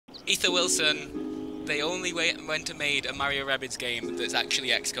Aoife Wilson. They only went and made a Mario Rabbids game that's actually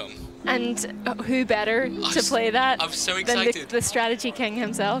XCOM. And who better to play that I'm so excited. than the strategy king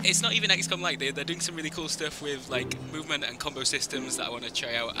himself? It's not even XCOM-like. They're doing some really cool stuff with like movement and combo systems that I want to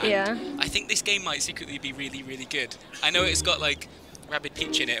try out. And yeah. I think this game might secretly be really, really good. I know it's got like Rabbid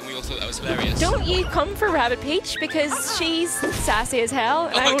Peach in it, and we all thought that was hilarious. Don't you come for Rabbid Peach because she's sassy as hell.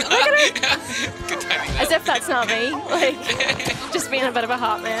 And Oh my look God. at her. Good timing. As if that's not me. Like, just being a bit of a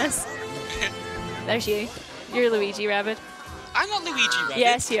hot mess. There's you. You're Luigi Rabbid. I'm not Luigi Rabbid.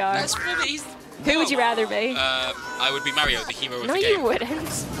 Yes, you are. That's Rabbid. Who would you rather be? I would be Mario, the hero of No, the game. you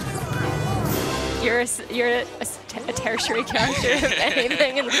wouldn't. You're a tertiary character of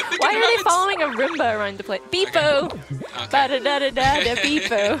anything. And why are they following a Roomba around the place? Beepo! Okay. Ba-da-da-da-da,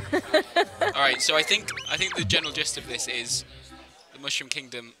 Beepo. Alright, so I think the general gist of this is the Mushroom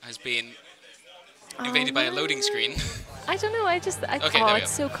Kingdom has been invaded by a loading screen. I don't know, Okay,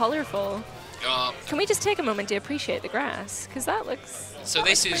 it's so colourful. Can we just take a moment to appreciate the grass? Because that looks. So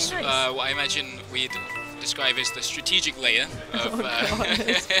this is nice. what I imagine we'd describe as the strategic layer of.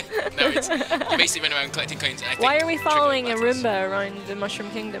 No, you basically run around collecting coins. And I think why are we following a Roomba around the Mushroom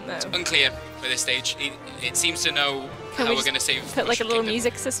Kingdom though? It's unclear at this stage. It seems to know Can how we we're going to save. Put like a Mushroom little Kingdom.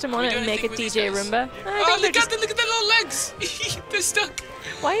 music system on it and make it DJ Roomba? Oh, look at the little legs! They're stuck.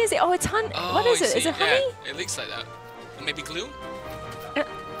 Why is it? Oh, it's honey. Oh, what is I it? Is see. it honey? Yeah, it looks like that. Or maybe glue?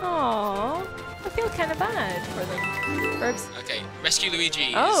 Aww, I feel kind of bad for them. Herbs. Okay, rescue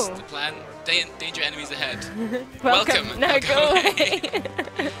Luigi Oh. is the plan. Danger enemies ahead. Welcome. Now go away.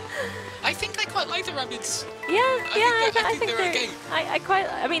 I think I quite like the rabbits. I think they're they're okay.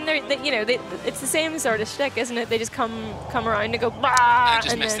 I mean, it's the same sort of shtick, isn't it? They just come around and go bah, And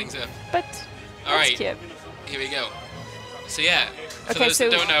just mess then, things up. But All right, cute. here we go. So yeah, for Okay, those so-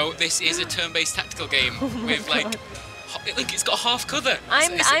 that don't know, this is a turn-based tactical game with like it's got half cover.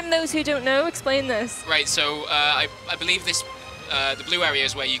 I'm those who don't know. Explain this. Right, so I believe this the blue area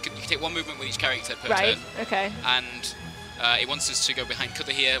is where you can take one movement with each character per Right. turn. Okay. And it wants us to go behind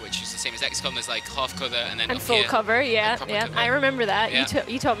cover here, which is the same as XCOM. There's like half cover and then And up full here, cover. Yeah. proper Yeah. cover. I remember that. Yeah.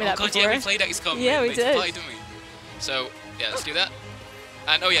 You taught me that God, before. yeah, we played XCOM. Yeah, we did. Didn't we? So yeah, let's do that.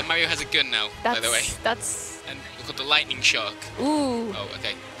 And oh yeah, Mario has a gun now, by the way. That's. And we're called the Lightning Shark. Ooh. Oh,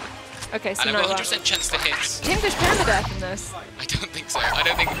 okay. Okay. So And I've now got what? 100% chance to hit. Do you think there's permadeath in this? I don't think so. I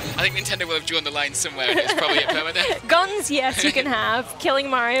think Nintendo will have drawn the line somewhere, and it's probably a permadeath. Guns, yes, you can have. Killing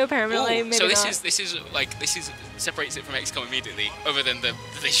Mario permanently, Ooh, maybe so this not. is separates it from XCOM immediately, other than the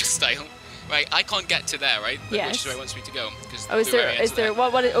visual style. Right, I can't get to there, right? Yes. Which is where it wants me to go. Oh, is there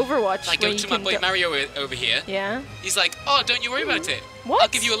what Overwatch? I go to my boy Mario over here. Yeah. He's like, oh, don't you worry about it. What? I'll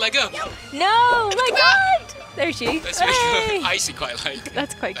give you a leg up. No, my at that. God! There she. That's really Hey! cool. I actually quite like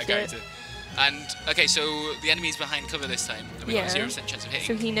That's quite that cute. character. And okay, so the enemy's behind cover this time, and we got Yeah. 0% chance of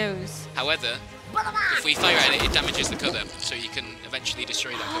hitting. So he knows. However, if we fire at it, it damages the cover, so you can eventually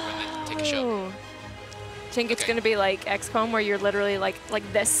destroy that cover and then take a shot. Oh. Think it's Okay. gonna be like XCOM, where you're literally like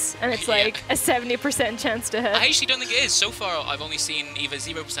this, and it's Yeah. like a 70% chance to hit. I actually don't think it is. So far, I've only seen either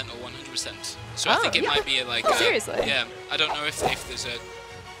 0% or 100%. So I think it might be like. Seriously? Yeah, I don't know if there's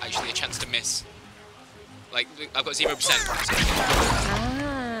actually a chance to miss. Like I've got 0%.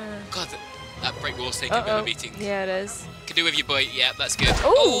 Ah. God, that break wall's taking a bit of a beating. Yeah, it is. Can do with your boy. Yeah, that's good.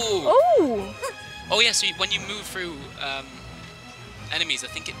 Oh. Oh. Oh yeah. So when you move through enemies, I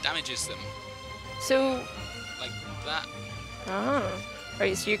think it damages them So. like that. Oh.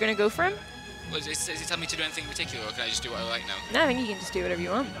 Alright, so you're gonna go for him? Does it tell me to do anything in particular, or can I just do what I like now? No, I think you can just do whatever you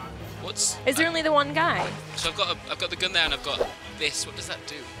want. What's? Is there only the one guy? So I've got the gun there, and I've got this. What does that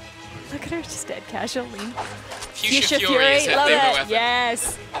do? Look at her, just dead casually. Fuchsia Fury is her love favorite it. weapon.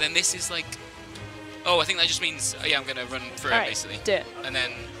 Yes. And then this is like. Oh, I think that just means yeah, I'm gonna run through it Alright, basically. do it. And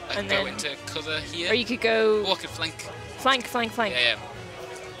then I can And go then- into cover here. Or you could go Or I could flank. flank. Yeah.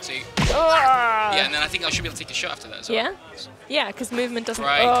 So Ah. yeah, and then I think I should be able to take a shot after that as well. Yeah? Yeah, because movement doesn't...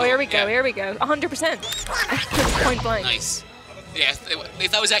 Right, oh, cool, here we go, yeah. here we go. 100%. Point blank. Nice. Yeah, if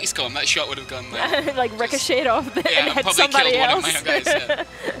that was XCOM, that shot would have gone there. Like ricocheted off and Yeah, hit probably somebody killed else. one of my own guys.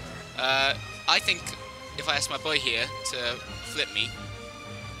 Yeah. I think if I ask my boy here to flip me,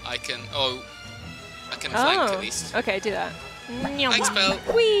 I can. Oh, I can flank at least. Okay, do that. Thanks, Belle.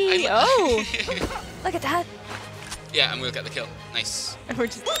 Whee! Oh, look at that. Yeah, and we'll get the kill. Nice. And we're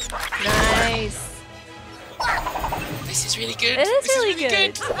just... Nice. This is really good. It is this really is really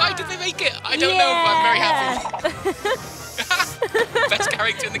good. Why did they make it? I don't know, but I'm very happy. Best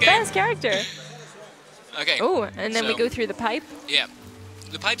character in the game. Best character. Okay. Oh, and then we so- go through the pipe. Yeah.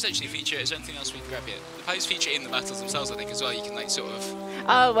 The pipes actually feature, is there anything else we can grab here? The pipes feature in the battles themselves, I think, as well. You can, like, sort of...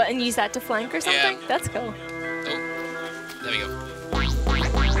 Oh, what, and use that to flank or something? Yeah. That's cool. Oh, there we go.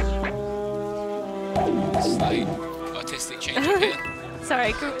 my artistic change up here.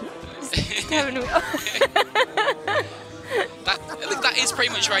 Sorry, just having to... that is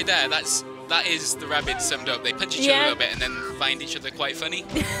pretty much right there. That is the Rabbids summed up. They punch each other a little bit and then find each other quite funny.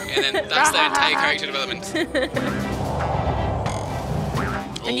 And then that's their entire character development.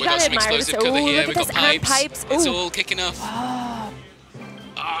 And you we got gotta some admire explosive this. cover Oh, here. look We at got this, pipes. pipes. It's Ooh. all kicking off.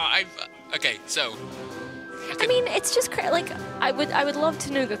 Okay, so. I mean, it's just like I would love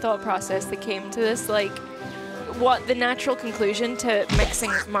to know the thought process that came to this, like what the natural conclusion to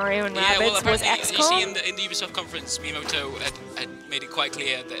mixing Mario and Rabbids was XCOM. You see, in the Ubisoft conference, Miyamoto had made it quite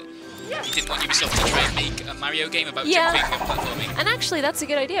clear that he didn't want Ubisoft to try and make a Mario game about jumping and platforming. And actually, that's a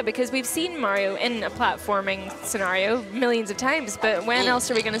good idea because we've seen Mario in a platforming scenario millions of times, but when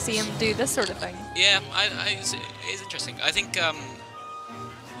else are we going to see him do this sort of thing? Yeah, it's interesting. I think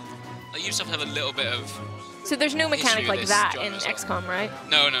Ubisoft have a little bit of. So there's no mechanic like that in XCOM, right?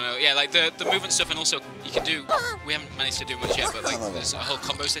 No. Yeah, like the movement stuff, and also you can do. We haven't managed to do much yet, but like there's a whole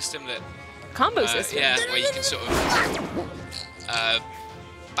combo system that. Combo system. Yeah, where you can sort of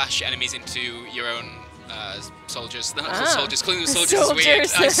bash enemies into your own soldiers. They're not called soldiers. Calling them soldiers is weird.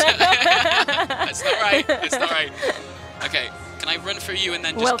 That's not right. It's not right. Okay, can I run through you and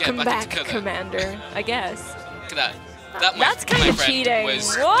then just get back into cover? Commander, I guess. Look at that. That's kind of cheating.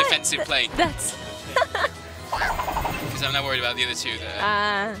 Was what? defensive play. That's. Because I'm not worried about the other two that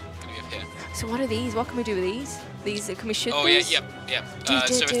are going to be up here. So what are these? What can we do with these? Can we shoot these? these? Yeah.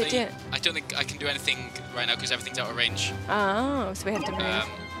 So I don't think I can do anything right now because everything's out of range. Oh, so we have to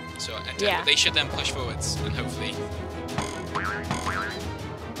move. They should then push forwards and hopefully.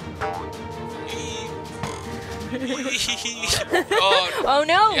 Oh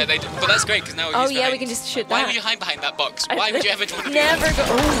no! Yeah, but that's great because now. We can just shoot that. Why would you hide behind that box? Why would you ever do that?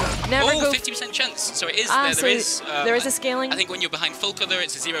 Never go. 50% chance. So it is. There is a scaling. I think when you're behind full color,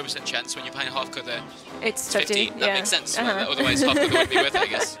 it's a 0% chance. When you're behind half color, it's 50. That makes sense. Otherwise, half color wouldn't be worth it, I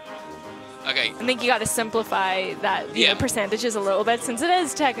guess. Okay. I think you got to simplify that percentages a little bit since it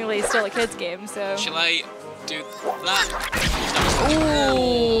is technically still a kids game. So. Shall I do that?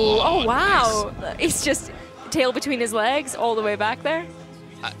 Ooh! Oh wow! Nice. He's just tail between his legs all the way back there.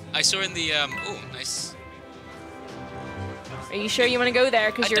 I saw in the nice. Are you sure you want to go there?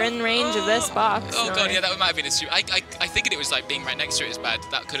 Because you're in range of this box. Oh god, yeah, that might have been a suit. I figured it was like being right next to it is bad.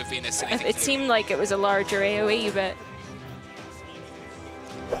 That could have been a silly thing. It seemed like it was a larger AOE, but.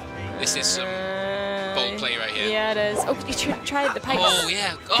 This is some bold play right here. Yeah, it is. Oh, you tried the pipe. Oh,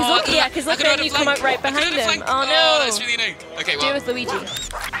 yeah. Because look, then you come up right behind him. Oh, no. Oh, that's really annoying. Okay, well. Do it with Luigi.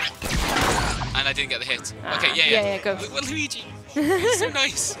 And I didn't get the hit. Okay, yeah, go. Well, Luigi. He's so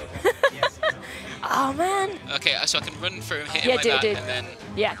nice. Oh, man. Okay, so I can run through and hit him like that, and then...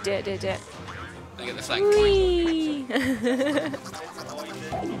 Yeah, do it. I get the flank. Whee.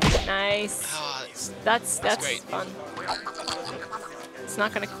 Nice. Oh, that's great. Fun. It's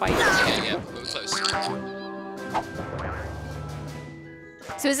not going to quite. Yeah, we're close.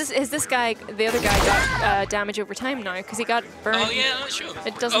 So is this guy, the other guy, got damage over time now? Because he got burned. Oh yeah, I'm not sure.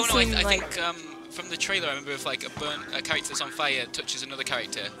 It doesn't seem I like. think from the trailer, I remember if like a character that's on fire touches another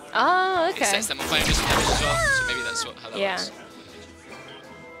character. Oh, okay. It sets them on fire and does some damage as well. So maybe that's how that works.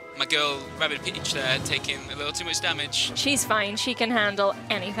 My girl Rabbid Peach there taking a little too much damage. She's fine. She can handle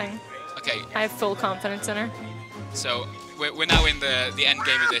anything. Okay. I have full confidence in her. So we're now in the end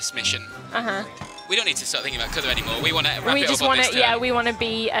game of this mission. We don't need to start thinking about colour anymore. We want to wrap it up on this turn. Yeah, we want to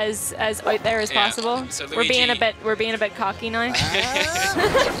be as out there as possible. So we're being a bit cocky now.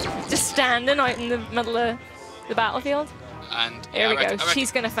 Just standing out in the middle of the battlefield. And there we go.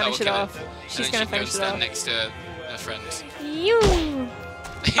 She's gonna finish it off. She's gonna finish it off. Stand next to her friend. You.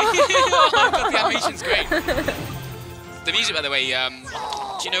 Oh, God, the animation's great. The music, by the way, do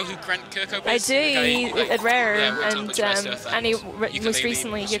you know who Grant Kirkhope is? I do. He's at Rare, and he most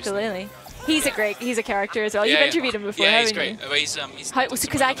recently Ukulele. He's a character as well. You've interviewed him before, haven't you? Yeah, he's great.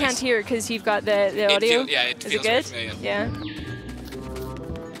 Because I can't hear because you've got the audio. It Is feels it good? Familiar. Yeah.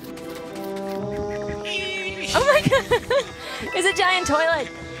 Oh my god! It's a giant toilet.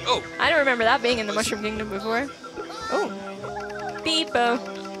 Oh. I don't remember that being in the Mushroom Kingdom before. Oh. Beepo.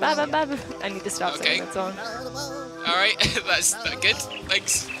 Ba ba ba ba. I need to stop singing that song. All right, that's good.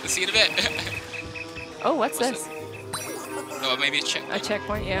 Thanks. I'll see you in a bit. Oh, what's this? Oh, maybe a checkpoint. A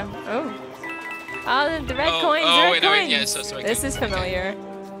checkpoint, yeah. Oh. Oh, the red coins. Oh, red coins. Yeah, sorry. This is familiar.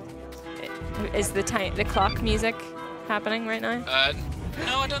 Okay. Is the clock music happening right now?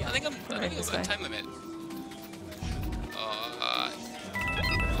 No, I don't. I think I've got a time limit.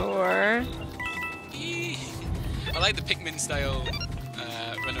 4. I like the Pikmin style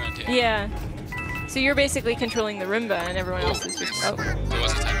run around here. Yeah. So you're basically controlling the Roomba and everyone else is just... Oh. There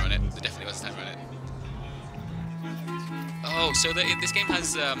was a timer on it. There definitely was a timer on it. Oh, so this game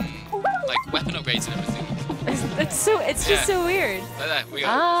has like weapon upgrades and everything. It's just so weird. There, we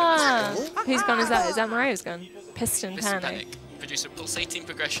got whose gun is that? Is that Mario's gun? Piston Panic. Produce a pulsating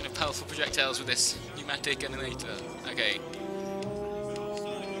progression of powerful projectiles with this pneumatic animator. Okay.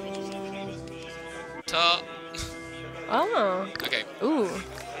 Tar. Oh. Okay. Ooh.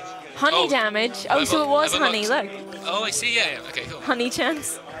 Honey damage. Oh, so it was honey, look. Oh, I see, yeah. Okay, cool. Honey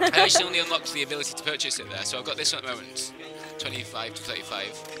chance. I actually only unlocked the ability to purchase it there, so I've got this one at the moment. 25 to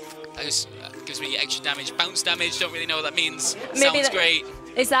 35. That just gives me extra damage. Bounce damage, don't really know what that means. Sounds great.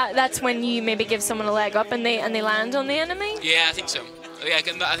 Is that's when you maybe give someone a leg up and they land on the enemy? Yeah, I think so. Yeah, I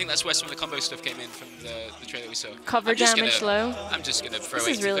think that's where some of the combo stuff came in from the trailer we saw. Cover damage low. I'm just gonna throw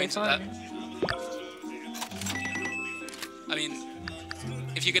 80 really points at that. I mean,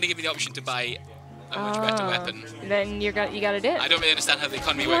 if you're gonna give me the option to buy a much better weapon, then you gotta do it. I don't really understand how the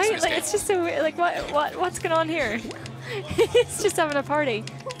economy works in this game. It's just so weird. Like what's going on here? It's just having a party.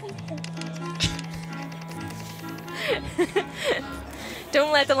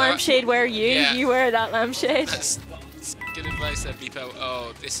 Don't let the lampshade wear you. Yeah. You wear that lampshade. That's good advice there, Beepo.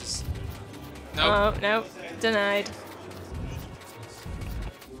 Oh, this is... No. Oh, no. Denied.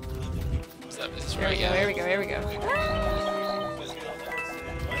 Is this right? Yeah. Here we go, here we go.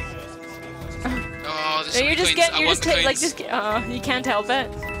 Oh, there's no, you're just getting, you can't help it.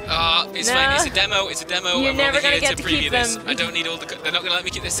 It's fine, it's a demo, You're never going to get to keep them. I don't need all the... They're not going to let me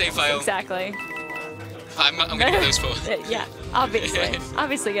keep this save file. Exactly. I'm going to get those 4. Yeah, obviously.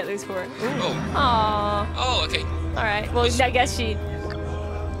 Obviously get those 4. Ooh. Oh. Aww. Oh, okay. Alright, well, I guess she...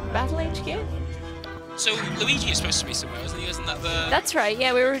 Battle HQ? So, Luigi is supposed to be somewhere, isn't he? Isn't that the... That's right,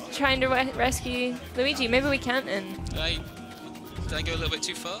 yeah, we were trying to rescue Luigi. Maybe we can't, and... Did I go a little bit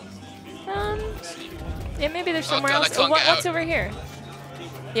too far? Yeah, maybe there's somewhere God, else. Oh, what's over here?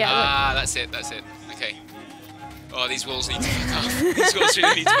 Yeah, that's it, Okay. Oh, these walls need to fuck off. These walls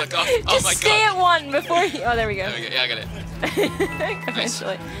really need to fuck off. Oh my god. Just stay at 1 before you... Oh, there we go. There we go. Yeah, I got it.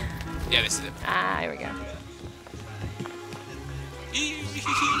 Eventually. Nice. Yeah, this is it. Here we go.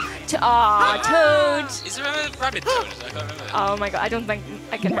 Toad! Is there a rabbit toad? I can't remember that. Oh my god, I don't think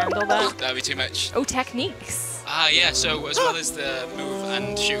I can handle that. That would be too much. Oh, techniques. Yeah, so as well as the move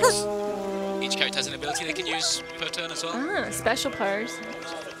and shoot, each character has an ability they can use per turn as well. Special powers.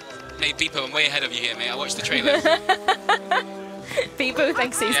 Hey, Beepo, I'm way ahead of you here, mate. I watched the trailer. Beepo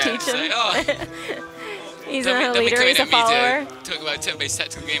thinks he's teaching. He's a leader, he's a follower. Talk about turn-based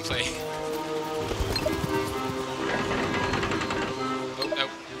tactical gameplay. Oh, no.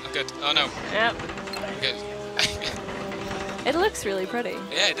 I'm good. Oh, no. Yep. I'm good. It looks really pretty.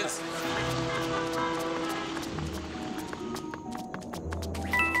 Yeah, it does.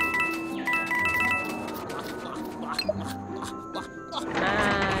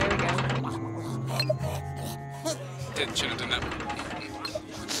 Here we go. Should have done that.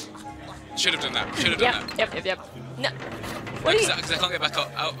 Should have done that. Yep. No. Because I can't get back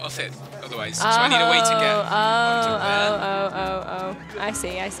off it otherwise. So I need a way to get. I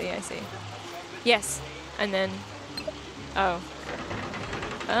see. Yes, and then.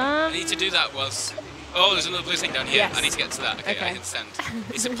 I need to do that whilst. Oh, there's another blue thing down here. Yes. I need to get to that. Okay, I understand.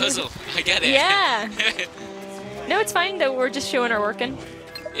 It's a puzzle. I get it. Yeah. No, it's fine though. We're just showing our working.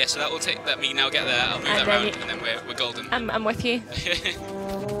 Yeah, so that will take that me now get there. I'll move that round, and then we're golden. I'm with you.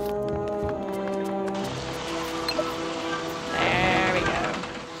 There we go.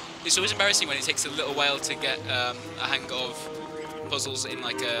 It's always embarrassing when it takes a little while to get a hang of puzzles in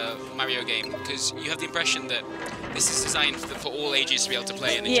like a Mario game, because you have the impression that this is designed for all ages to be able to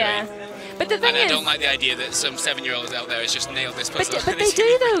play and enjoy. Yeah. But the thing is, I don't like the idea that some 7-year-olds out there has just nailed this puzzle. But they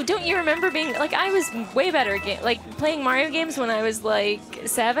do though. Don't you remember being like, I was way better at playing Mario games when I was like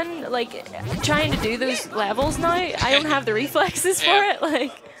 7. Like trying to do those levels now, I don't have the reflexes for it.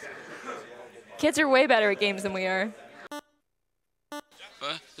 Like kids are way better at games than we are.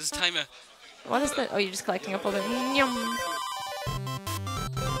 There's a timer. What is that? Oh, you're just collecting up all the. Yum.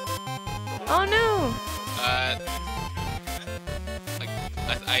 Oh no.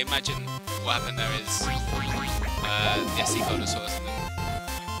 I imagine what happened there is the SD code or something.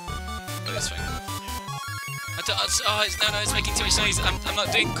 But it's fine. It's making too much noise. I'm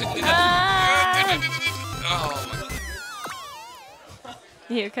not doing quickly enough. Oh my.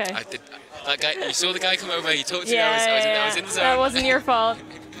 You okay? I did. That guy. You saw the guy come over. He talked to me. I was in the zone. That wasn't your fault.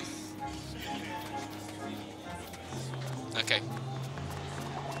 Okay.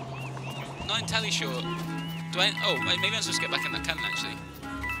 Not entirely sure. Do I? Oh, maybe I'm supposed to get back in that cannon actually.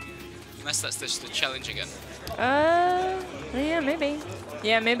 Unless that's just the challenge again. Yeah, maybe.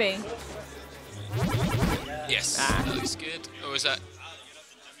 Yeah, maybe. Yes, that looks good. Or is that?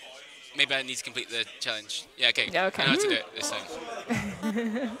 maybe I need to complete the challenge. Yeah, okay. Yeah, okay. I know how to do it this time.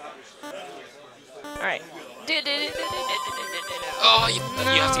 All right. Oh, you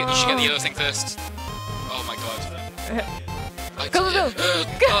have to get. You should get the yellow thing first. Oh my god. Go. No.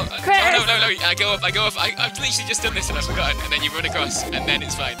 I go up. I've literally just done this and I've forgotten. And then you run across, and then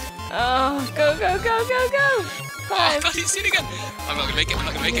it's fine. Oh, go. Oh god, it's in again. I'm not gonna make it. You're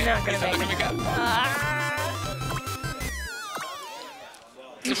not gonna make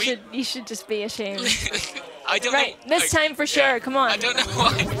it. You should just be ashamed. I don't know. Right, this time for sure. Come on. I don't know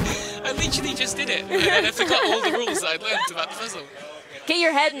why. I literally just did it, and then I forgot all the rules that I'd learned about the puzzle. Get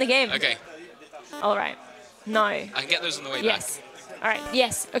your head in the game. Okay. All right. Now. I can get those on the way yes. back. All right.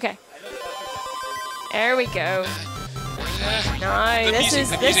 Yes. Okay. There we go. No, this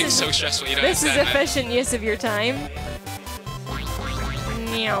is so stressful. You don't this is efficient use of your time.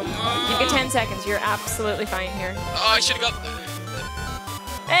 You get 10 seconds. You're absolutely fine here. Oh, I should have got.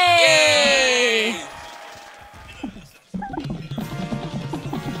 Hey! Yay!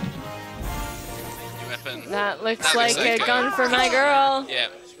 New weapon. That looks like a gun for my girl. Yeah.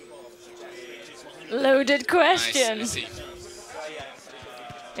 Loaded question. Nice. Let's see.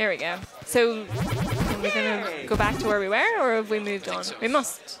 There we go. So, are we gonna go back to where we were, or have we moved on? So. We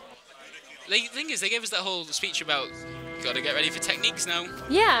must. The thing is, they gave us that whole speech about gotta get ready for techniques now.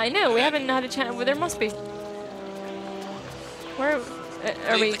 Yeah, I know. We haven't had a chance. Well, there must be. Where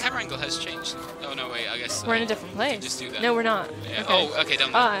are we? The camera angle has changed. Oh no, wait. I guess we're in a different place. Just do that. No, we're not. Yeah. Okay. Oh, okay,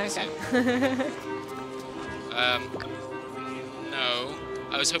 down there. Oh, okay. No.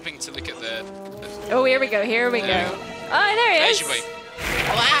 I was hoping to look at the. Oh, here we go. Here we go. Oh, there he is. There's your boy.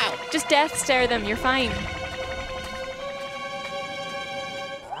 Wow. Just death stare them. You're fine.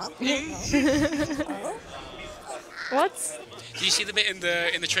 What? Do you see the bit in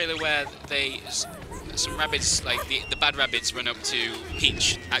the trailer where some rabbits, like the bad rabbits, run up to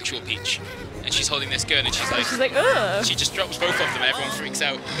Peach, actual Peach, and she's holding this gun and she's like, ugh. She just drops both of them and everyone freaks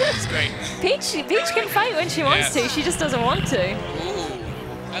out. It's great. Peach can fight when she wants to. She just doesn't want to. Ooh,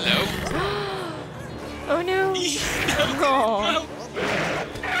 hello. Oh no. No.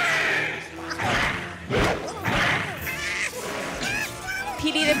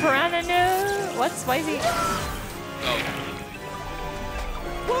 Petey the piranha, no. What's why is he? Oh.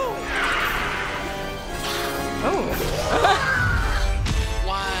 Oh.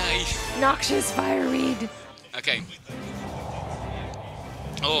 Why? Noxious fireweed. Okay.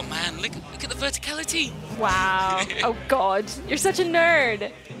 Oh man, look at the verticality. Wow. Oh god, you're such a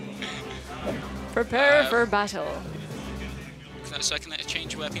nerd. Prepare for battle. So I can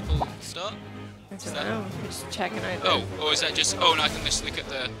change where people start? I don't know. Just checking out. Oh, or is that just? Oh no, I can just look at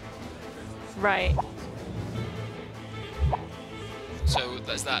the. Right. So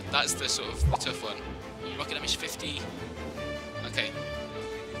that's that. That's the sort of the tough one. Rocket damage 50. Okay.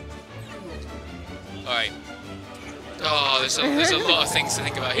 All right. Oh, there's a lot of things to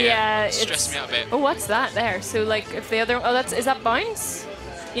think about here. Yeah, it's stressing me out a bit. Oh, what's that there? So like, if the other, is that bounce?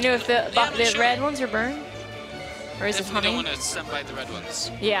 You know, if the red ones are burned, or is it honey? I don't want to stand by the red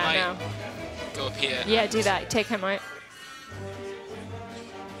ones. Yeah, no. Go up here. Yeah, do that. Take him out.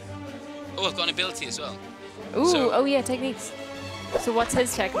 Oh, I've got an ability as well. Ooh, oh yeah, techniques. So what's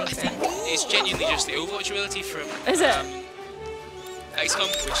his technique? I think it's genuinely just the Overwatch ability from XCOM,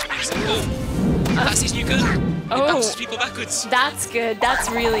 which means that's his new gun. It bounces people backwards. That's good. That's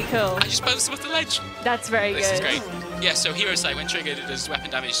really cool. I just bounced him off the ledge. That's very good. This is great. Yeah, so Hero Sight, when triggered, it does weapon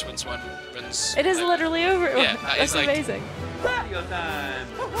damage when someone runs. It is literally over. Yeah, that's amazing. Mario time!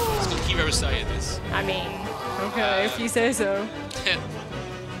 It's called Hero Sight, it is. I mean, okay, if you say so.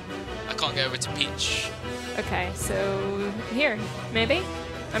 I can't get over to Peach. Okay, so here, maybe?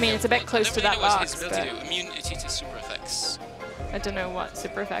 I mean, it's a bit close to that box, but... Immunity to super effects. I don't know what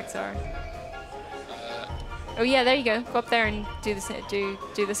super effects are. Oh yeah, there you go. Go up there and do this. Do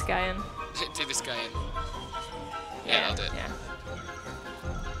this guy in. Do this guy in. Yeah, I'll do it. Yeah.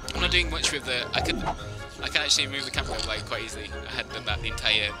 I'm not doing much with the. I can actually move the camera like quite easily. I had done that the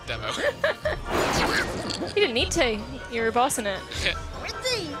entire demo. You didn't need to. You were bossing it.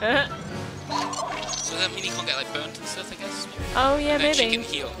 So that mean you can't get like burnt and stuff, I guess. Oh yeah, and then maybe. She can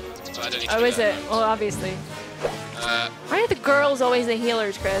heal. So I don't need to oh, do is that. it? Well, obviously. Why are the girls always the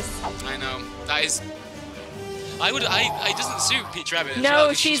healers, Chris? I know. That is. I doesn't suit Peach Rabbit. No,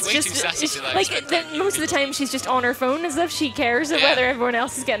 well, she's way just too sassy to, like most of the time she's just on her phone as if she cares of whether everyone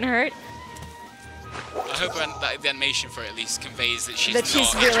else is getting hurt. I hope that the animation for it at least conveys that she's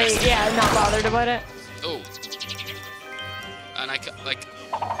really not bothered about it. Oh, and I'm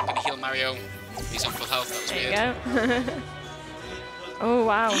gonna heal Mario. He's on full health. That was weird. There you go. Oh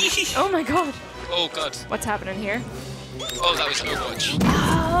wow. Oh my god. Oh god. What's happening here? Oh, that was Overwatch.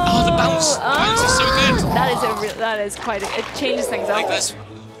 Oh, the Violence! Violence is so good! That is quite it changes things up. Like, that's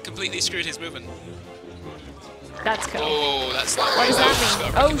completely screwed his movement. That's cool. Oh, that's not What right. does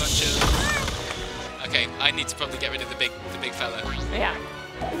that mean? Oh, okay, I need to probably get rid of the big fella. Yeah.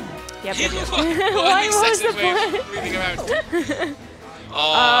 Yep. Why was the plan? Moving around.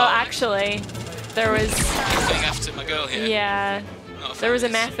 Oh, actually, there was. I'm going after my girl here. Yeah. There was a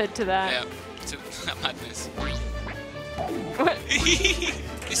method to that. Yeah, to that madness. What?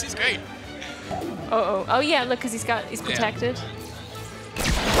 This is great. Oh yeah, look, because he's protected,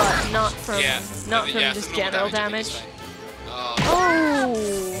 but not from just general damage. Oh.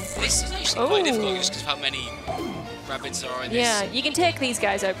 This is actually quite difficult just because of how many rabbits are in this. Yeah, you can take these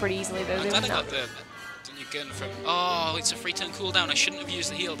guys out pretty easily though. I'm glad I got the new gun from. Oh, it's a free turn cooldown. I shouldn't have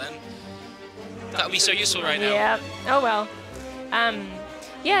used the heal then. That would be so useful right now. Yeah. Oh well.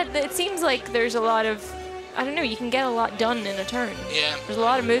 Yeah, it seems like there's a lot of. I don't know. You can get a lot done in a turn. Yeah. There's a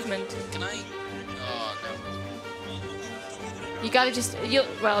lot of movement. Can I? Oh no. You gotta just.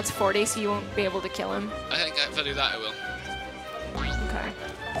 Well, it's 40, so you won't be able to kill him. I think if I do that, I will. Okay.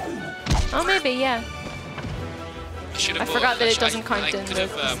 Oh, maybe, yeah. I forgot that it doesn't count in the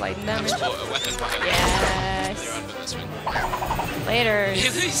sliding damage. Yes. Later.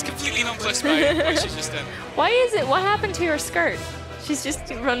 He's completely nonplussed by what she's just done. Why is it? What happened to her skirt? She's just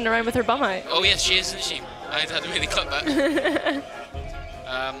running around with her bum out. Oh yes, she is, isn't she? I hadn't really cut that.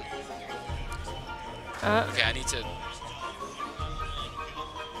 Okay, I need to.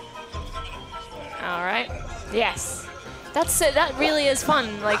 All right. Yes. That really is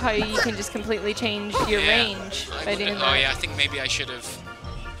fun, like how you can just completely change your range by doing that. Oh yeah, I think maybe I should have.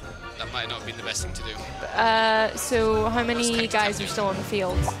 That might not have been the best thing to do. So how many guys are still on the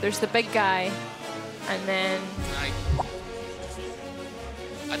field? There's the big guy, and then.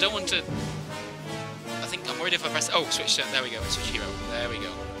 I don't want to. I think I'm worried if I press. Oh, switch. There we go. Switch hero. There we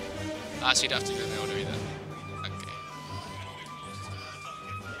go. So you'd have to do it in order either. Okay.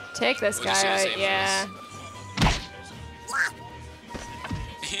 Take this guy out. Yeah.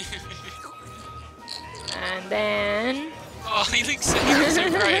 And then. Oh, he looks so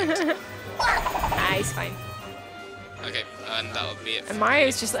frightened. He's fine. Okay, and that'll be it. And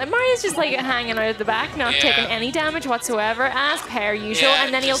Mario's just like hanging out at the back, not taking any damage whatsoever, as per usual,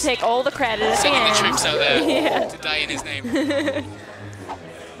 and then he'll take all the credit at the end. The troops out there to die in his name.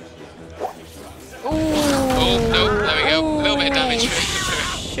 Oh no, there we go. A little bit of damage.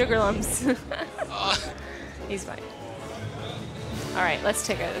 Sugar lumps. He's fine. All right, let's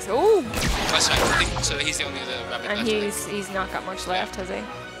take out this. Ooh. That's fine. I think so. He's the only other rabbit and left. he's not got much left, has he?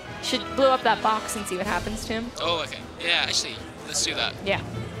 Should blow up that box and see what happens to him. Oh, okay. Yeah, actually, let's do that. Yeah.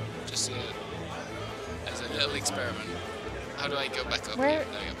 Just as a little experiment. How do I go back up? Where? Here?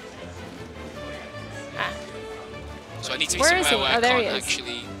 There we go. Ah. So I need to be somewhere where I there can't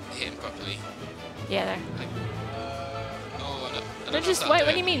actually hit him properly. Yeah, there. Like, oh, no. No, just wait.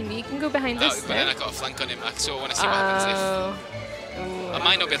 What do you mean? You can go behind this. But then I got a flank on him. I still want to see what happens if. Ooh. I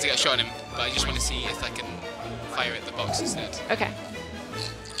might not be able to get a shot on him, but I just want to see if I can fire at the box instead. Okay.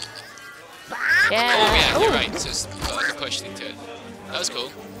 Yeah. Oh yeah, you're right. So it's got like a push thing to it. That was cool.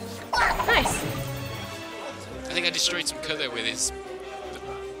 Nice. I think I destroyed some colour with the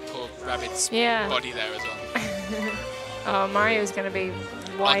poor rabbit's body there as well. Oh, Mario's gonna be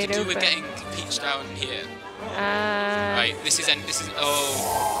wide open. I could do with getting Peach down here. Right, this is.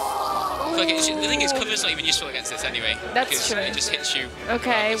 Oh. Like the thing is, cover's not even useful against this anyway. That's true. It just hits you.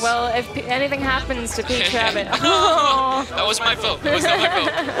 Okay, well, if anything happens to Peach Rabbit. Oh. That wasn't my fault. That was not my fault.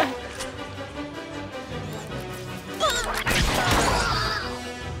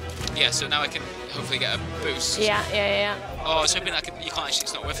 Yeah, so now I can hopefully get a boost. Yeah. Oh, I was hoping you can't actually,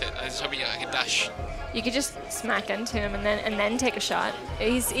 it's not worth it. I was hoping I could dash. You could just smack into him and then take a shot.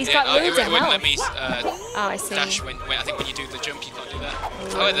 He's got loads of health. It wouldn't let me I see. dash when I think when you do the jump you can't do that.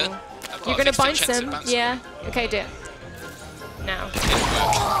 However, you're gonna bounce him. Yeah. Okay, do it. Now.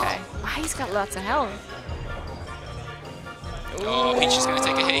 Okay. Wow, he's got lots of health. Oh, Peach is gonna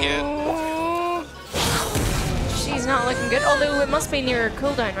take a hit here. She's not looking good, although it must be near her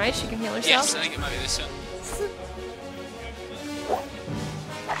cooldown, right? She can heal herself. Yes, I think it might be this one.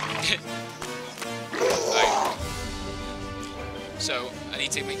 Right. So, I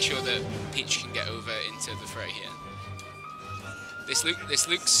need to make sure that Peach can get over into the fray here. This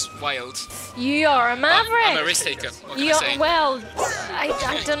looks wild. You are a maverick! I'm a risk taker, what can I say? Well, I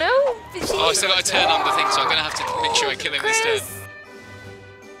don't know. Oh, I still got to turn on the thing, so I'm going to have to make sure I kill him this turn.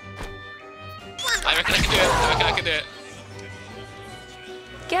 I reckon I can do it.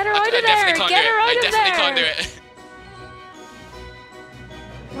 Get her out of there! Get her out of there! I definitely can't do it.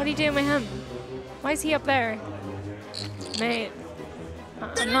 What are you doing with him? Why is he up there? Mate.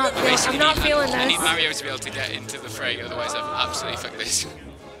 I'm not feeling this. I need Mario to be able to get into the fray, otherwise I've absolutely fucked this.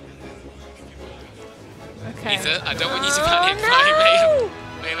 Okay. Ether, I don't want you to panic. No!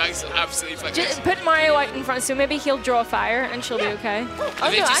 May's absolutely fucked this. Just put Mario out in front, so maybe he'll draw fire and she'll be okay. Oh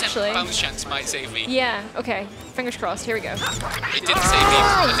no, actually. Bounce chance might save me. Yeah, okay. Fingers crossed, here we go. It didn't save me.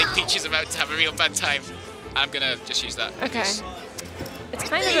 I think Peach is about to have a real bad time. I'm gonna just use that. Okay. It's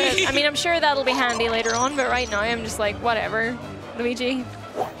kind of a, I mean, I'm sure that'll be handy later on, but right now I'm just like, whatever. Luigi.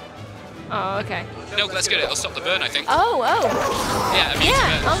 Oh, okay. No, that's good. It'll stop the burn, I think. Oh.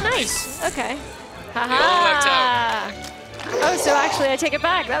 Yeah, oh, nice. Okay. Haha. Oh, so actually I take it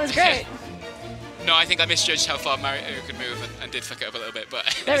back. That was great. No, I think I misjudged how far Mario could move and did fuck it up a little bit, but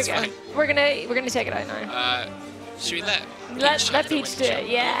there we go. Fine. We're gonna take it out now. Should we let Peach do it?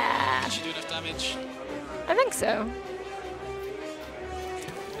 Yeah. Did she do enough damage? I think so.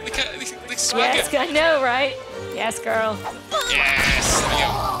 Look at this swagger. Yes, I know, right? Yes, girl. Yes. There we go.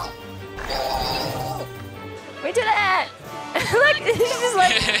 We did it! Look, she's just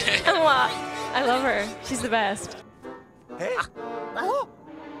like, I'm what? I love her. She's the best. Hey. Oh,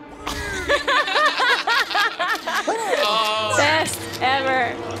 best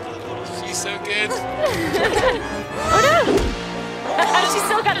ever. She's so good. Oh no! She's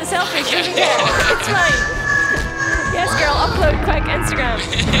still got the selfie. She doesn't care. It's fine. Yes, girl. Upload quick. Instagram.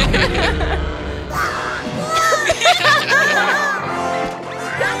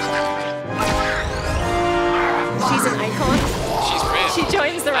 She's an icon. She's real. She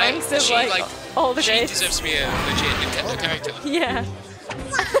joins the ranks of like all the greats. She deserves to be a legit Nintendo character. Yeah.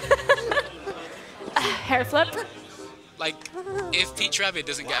 Hair flip. Like, if Peach Rabbid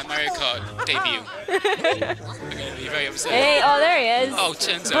doesn't get a Mario Kart debut, I'm gonna be very upset. Hey, oh, there he is. Oh,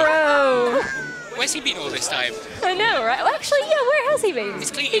 turns out. Bro. Where's he been all this time? I know, right? Well, actually, yeah, where has he been? He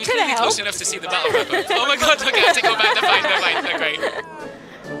was clearly close enough to see the battle wrap up. Oh my god, okay, I have to go back. They're fine. They're great.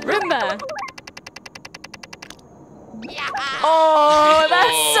 Roomba. Oh,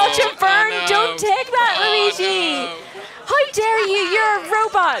 that's such a burn. Oh, no. Don't take that, Luigi. No. How dare you? You're a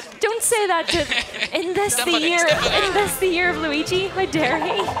robot. Don't say that to in this the year of Luigi. How dare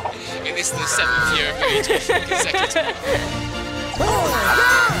he? In this the 7th year of Luigi consecutive.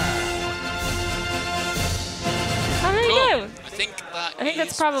 How many go? I think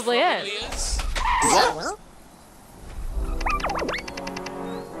that's probably it.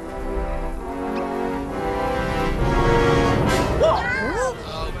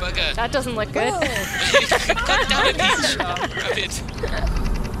 Oh, bugger. That doesn't look good. God damn it, Peach. Rabbid.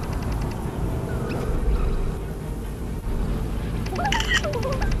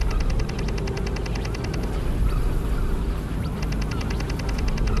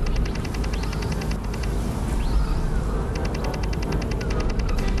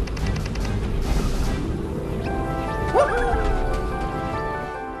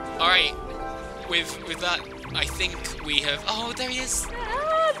 Alright, with that, I think we have. Oh, there he is.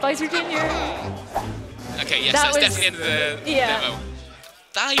 Bowser Jr. Okay, yes, that's definitely the end of the demo.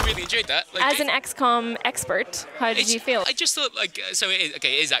 I really enjoyed that. Like, as an XCOM expert, how did you feel? I just thought, like, so it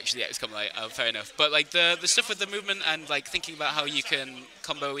is actually XCOM, like, fair enough. But like the stuff with the movement and like thinking about how you can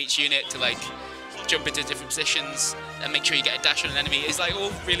combo each unit to like jump into different positions and make sure you get a dash on an enemy is like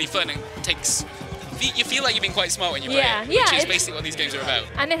all really fun and takes. You feel like you've been quite smart when you play it, which is basically what these games are about.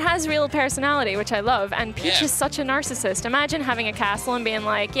 And it has real personality, which I love. And Peach is such a narcissist. Imagine having a castle and being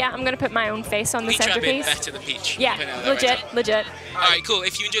like, yeah, I'm going to put my own face on the centerpiece. Better than Peach. Yeah, legit. All right, cool.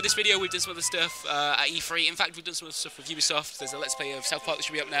 If you enjoyed this video, we've done some other stuff at E3. In fact, we've done some other stuff with Ubisoft. There's a Let's Play of South Park that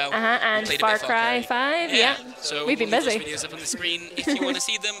should be up now. And Far Cry 5. Yeah. So we've been busy. Videos up on the screen if you want to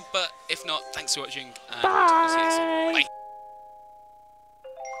see them. But if not, thanks for watching. And Bye. we'll see you soon. Bye.